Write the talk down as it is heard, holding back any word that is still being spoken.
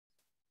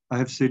I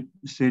have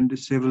sent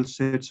several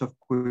sets of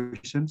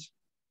questions.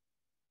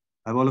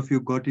 Have all of you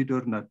got it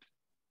or not?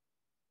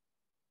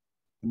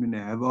 I mean,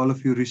 have all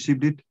of you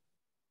received it?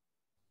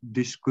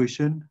 This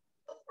question.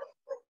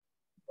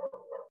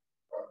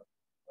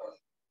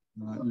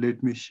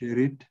 Let me share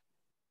it.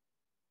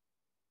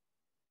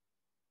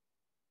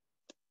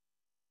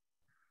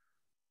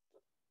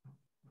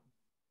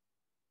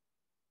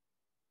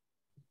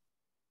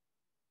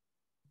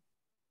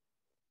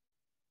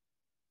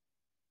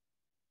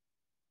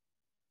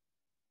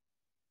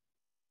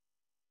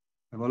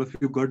 Have all of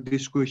you got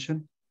this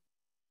question?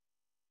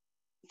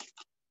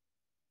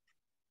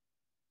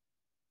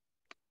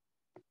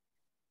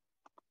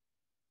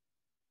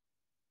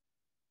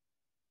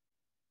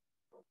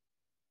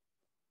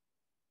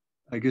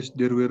 I guess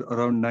there were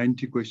around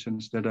 90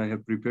 questions that I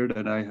have prepared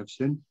and I have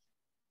sent.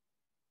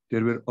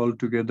 There were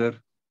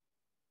altogether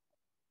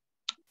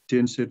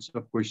 10 sets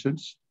of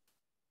questions.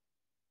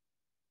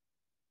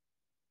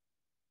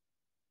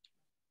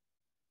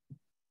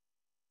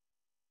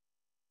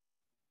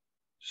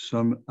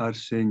 Some are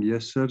saying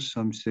yes, sir.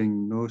 Some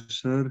saying no,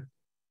 sir.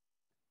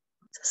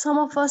 Some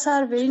of us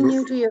are very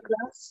new to your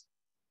class.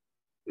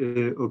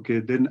 Okay,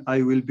 then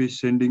I will be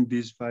sending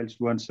these files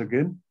once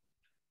again.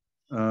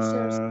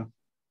 Sure.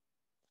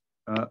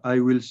 I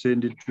will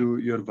send it to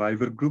your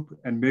Viber group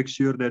and make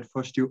sure that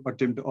first you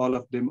attempt all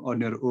of them on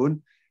your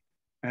own.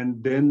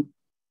 And then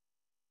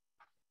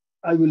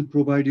I will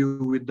provide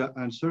you with the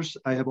answers.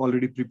 I have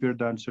already prepared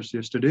the answers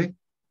yesterday.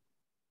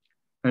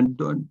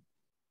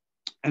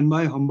 And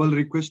my humble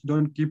request,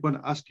 don't keep on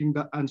asking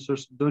the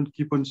answers. Don't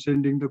keep on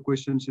sending the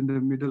questions in the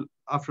middle.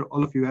 After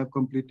all of you have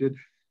completed,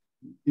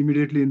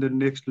 immediately in the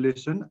next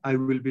lesson, I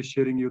will be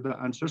sharing you the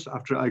answers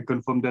after I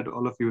confirm that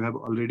all of you have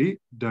already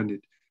done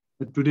it.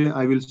 But today,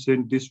 I will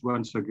send this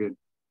once again,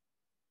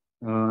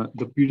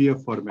 the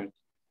PDF format.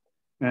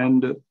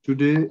 And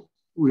today,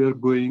 we are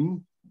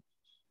going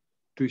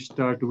to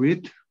start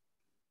with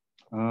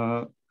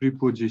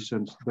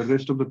prepositions, the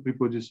rest of the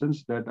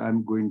prepositions that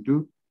I'm going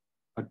to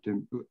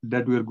attempt,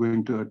 that we are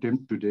going to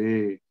attempt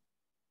today.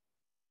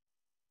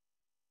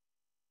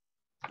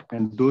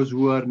 And those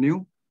who are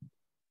new,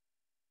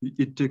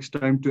 it takes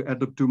time to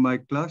adapt to my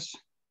class.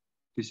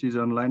 This is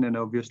online and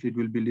obviously it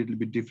will be a little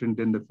bit different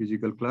than the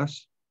physical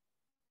class.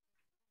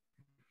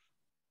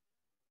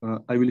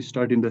 I will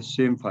start in the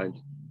same file.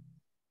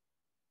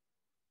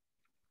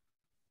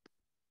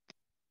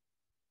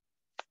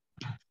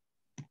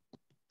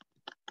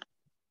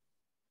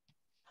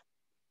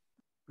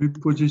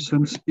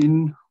 Prepositions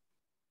in,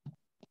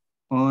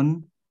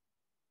 on,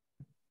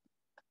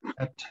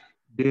 at.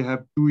 They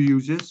have two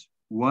uses.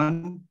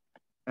 One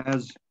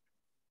as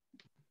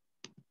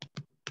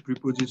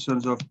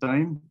prepositions of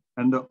time,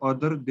 and the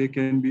other they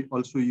can be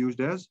also used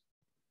as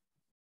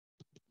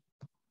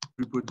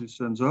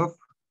prepositions of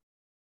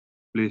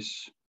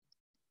place.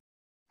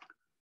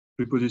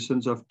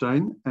 Prepositions of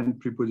time and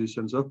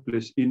prepositions of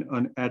place. In,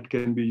 on, at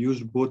can be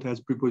used both as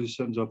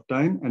prepositions of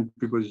time and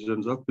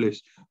prepositions of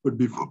place. But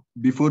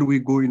before we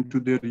go into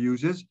their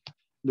uses,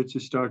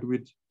 let's start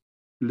with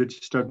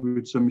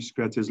some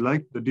scratches,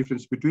 like the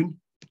difference between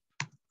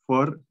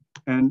for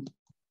and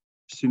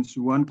since.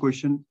 One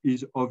question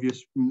is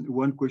obvious,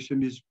 one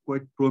question is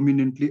quite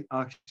prominently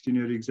asked in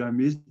your exam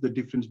is the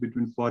difference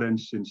between for and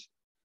since.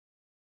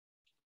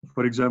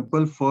 For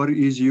example, for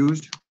is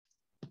used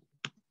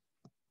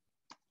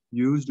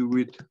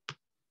with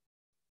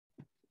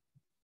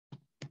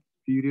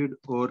period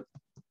or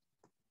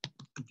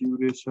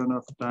duration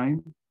of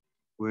time,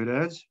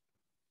 whereas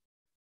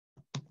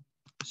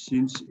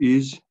since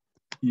is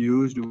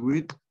used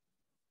with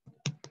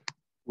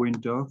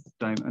point of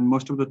time. And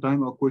most of the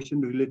time, a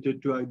question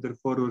related to either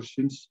for or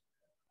since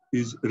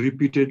is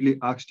repeatedly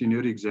asked in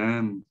your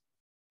exam.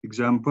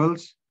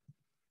 Examples: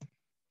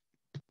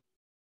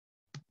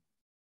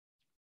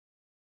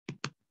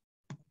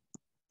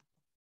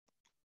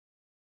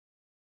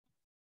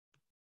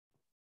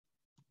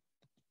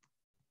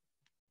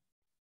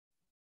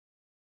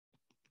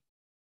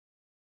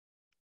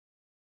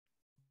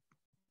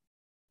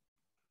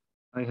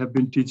 I have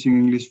been teaching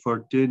English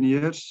for 10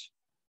 years.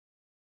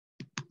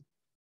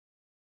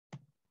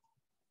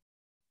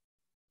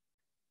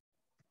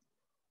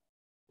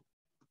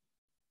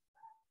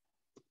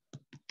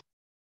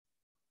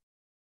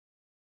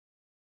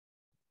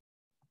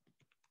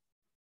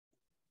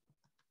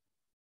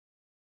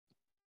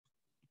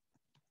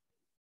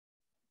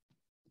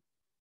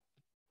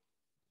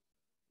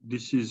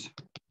 This is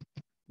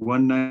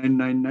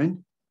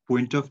 1999,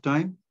 point of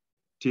time,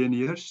 10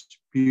 years,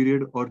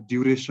 period or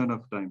duration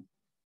of time.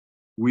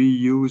 We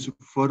use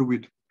for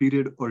with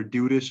period or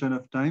duration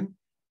of time,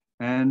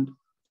 and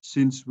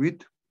since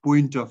with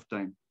point of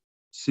time.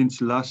 Since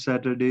last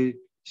Saturday,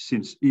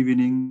 since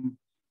evening,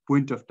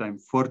 point of time,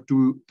 for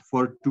 2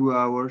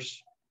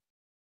 hours,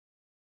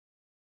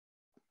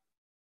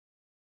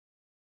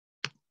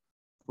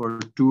 for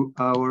 2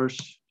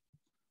 hours,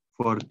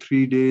 for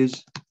 3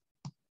 days,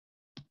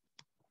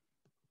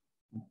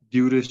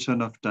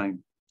 duration of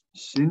time.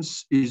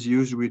 Since is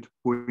used with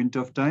point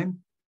of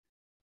time,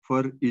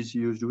 for is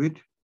used with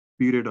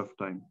period of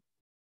time.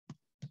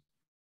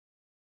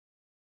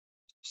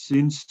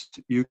 Since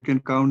you can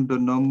count the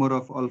number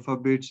of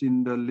alphabets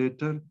in the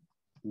letter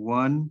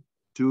 1,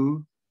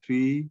 2,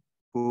 3,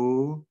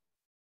 4,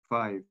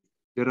 5.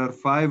 There are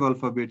 5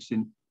 alphabets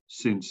in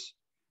since.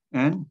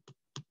 And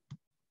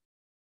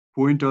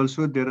point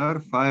also, there are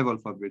 5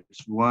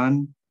 alphabets.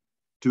 1,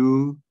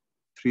 2,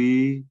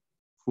 3,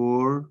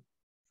 4,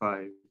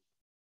 5.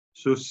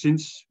 So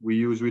since we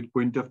use with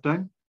point of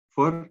time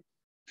for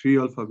 3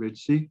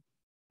 alphabets, see,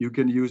 you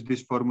can use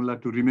this formula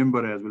to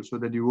remember as well so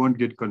that you won't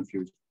get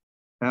confused.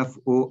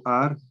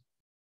 FOR,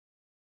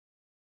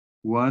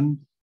 1,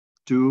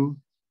 2,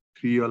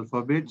 3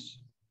 alphabets.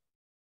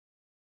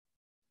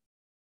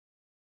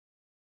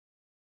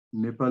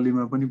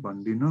 नेपालीमा पनि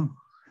भन्दिनु.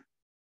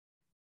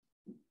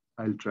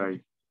 I'll try.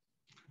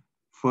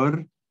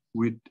 For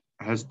with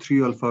has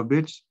 3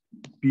 alphabets.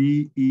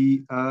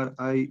 PERIOD.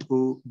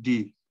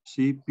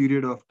 See,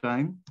 period of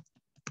time.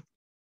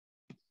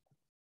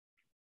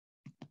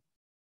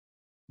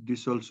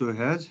 This also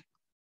has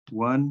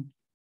 1,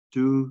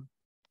 2,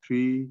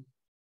 3,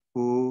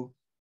 4,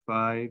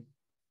 5,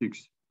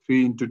 6.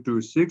 3 into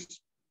 2, 6,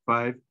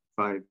 5,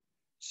 5.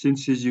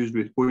 Since is used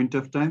with point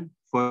of time,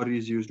 for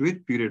is used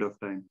with period of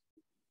time.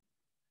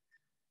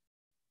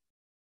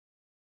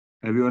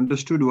 Have you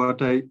understood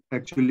what I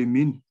actually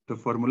mean, the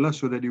formula,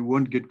 so that you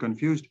won't get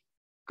confused?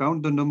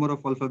 Count the number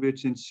of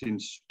alphabets in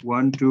since.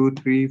 1, 2,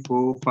 3,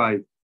 4,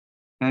 5.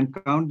 And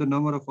count the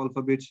number of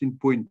alphabets in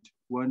point.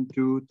 1,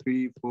 2,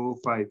 3, 4,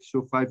 5.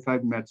 So 5,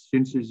 5 match.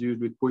 Since is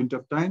used with point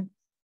of time.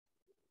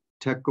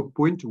 Take a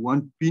point,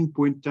 1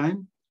 pinpoint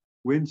time.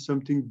 When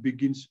something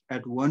begins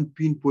at 1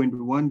 pinpoint,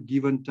 1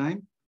 given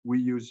time, we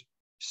use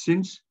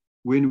since.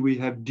 When we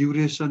have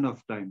duration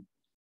of time,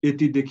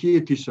 yati dekhi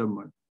yati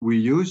samma, we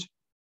use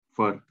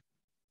for.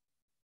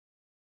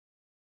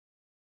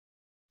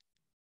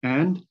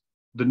 And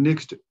the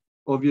next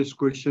obvious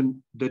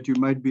question that you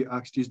might be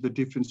asked is the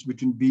difference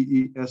between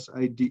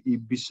BESIDE,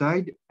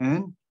 beside,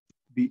 and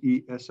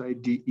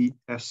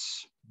BESIDES,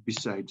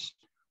 besides.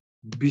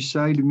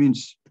 Beside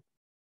means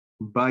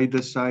by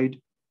the side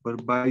or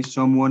by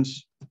someone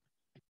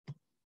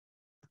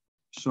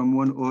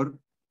or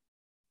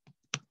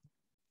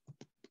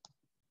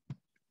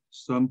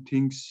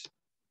something's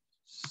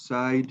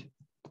side,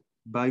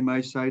 by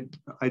my side,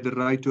 either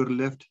right or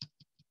left.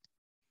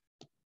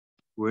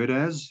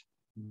 Whereas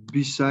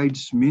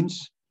besides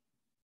means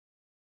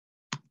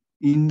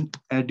in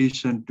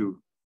addition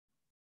to.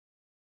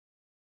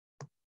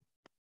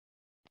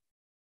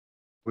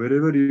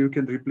 Wherever you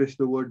can replace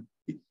the word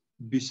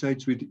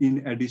besides with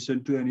in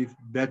addition to, and if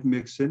that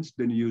makes sense,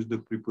 then use the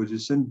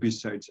preposition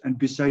besides. And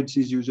besides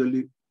is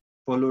usually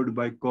followed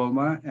by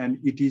comma, and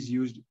it is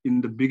used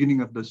in the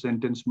beginning of the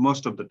sentence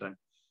most of the time.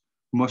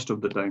 Most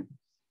of the time.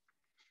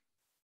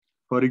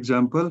 For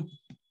example,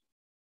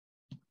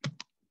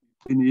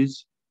 Vipin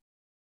is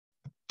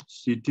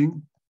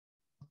sitting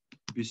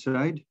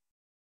beside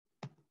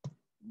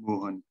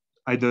Mohan,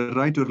 either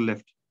right or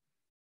left.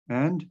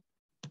 And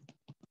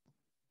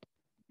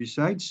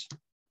besides,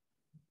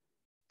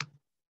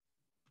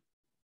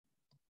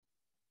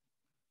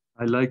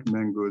 I like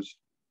mangoes.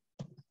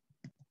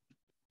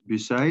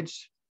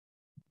 Besides,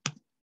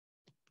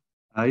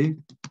 I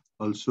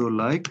also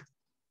like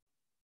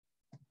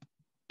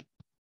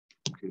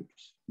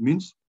grapes.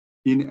 Means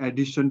in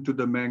addition to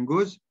the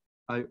mangoes,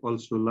 I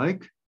also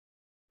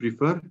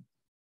prefer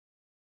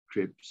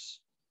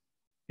grapes.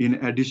 In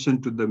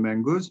addition to the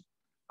mangoes,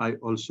 I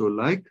also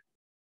like.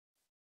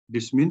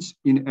 This means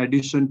in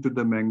addition to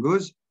the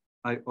mangoes,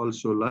 I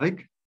also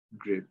like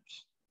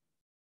grapes.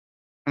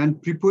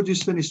 And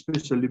preposition,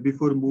 especially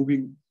before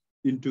moving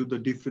into the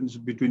difference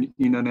between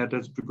in and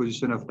attached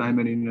preposition of time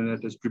and in and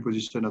attached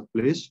preposition of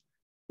place,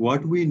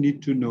 what we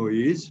need to know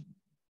is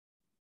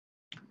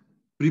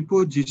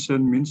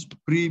preposition means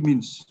pre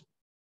means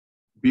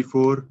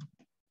before,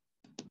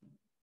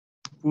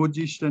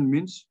 position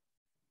means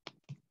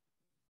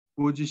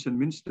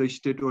the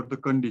state or the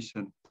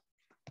condition,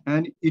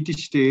 and it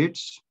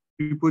states,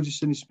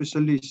 preposition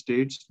especially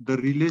states the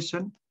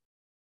relation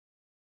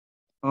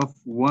of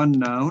one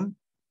noun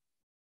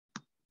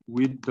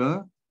with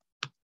the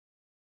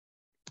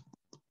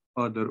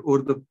other,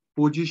 or the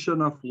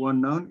position of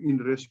one noun in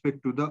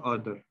respect to the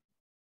other.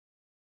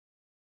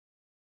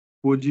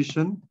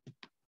 Position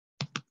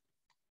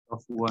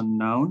of one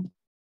noun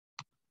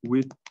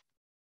with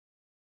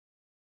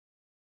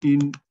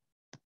in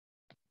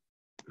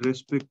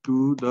respect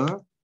to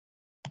the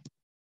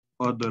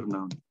other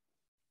noun.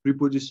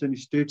 Preposition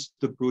states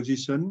the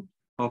position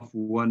of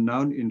one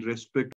noun in respect